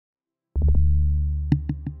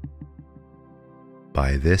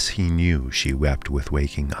By this he knew she wept with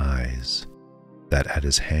waking eyes, that at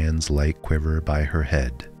his hand's light quiver by her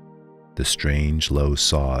head, the strange low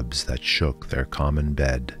sobs that shook their common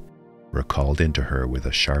bed were called into her with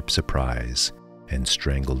a sharp surprise and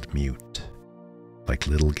strangled mute, like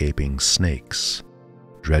little gaping snakes,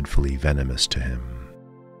 dreadfully venomous to him.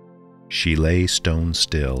 She lay stone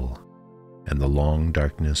still, and the long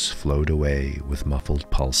darkness flowed away with muffled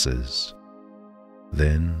pulses.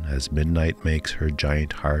 Then, as midnight makes her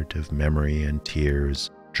giant heart of memory and tears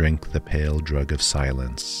drink the pale drug of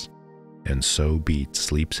silence, and so beat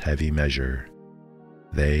sleep's heavy measure,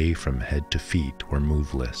 they from head to feet were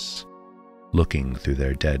moveless, looking through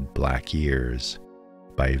their dead black years,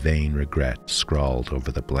 by vain regret scrawled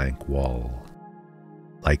over the blank wall.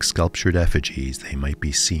 Like sculptured effigies they might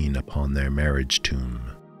be seen upon their marriage tomb,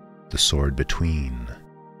 the sword between,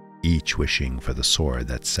 each wishing for the sword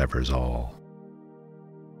that severs all.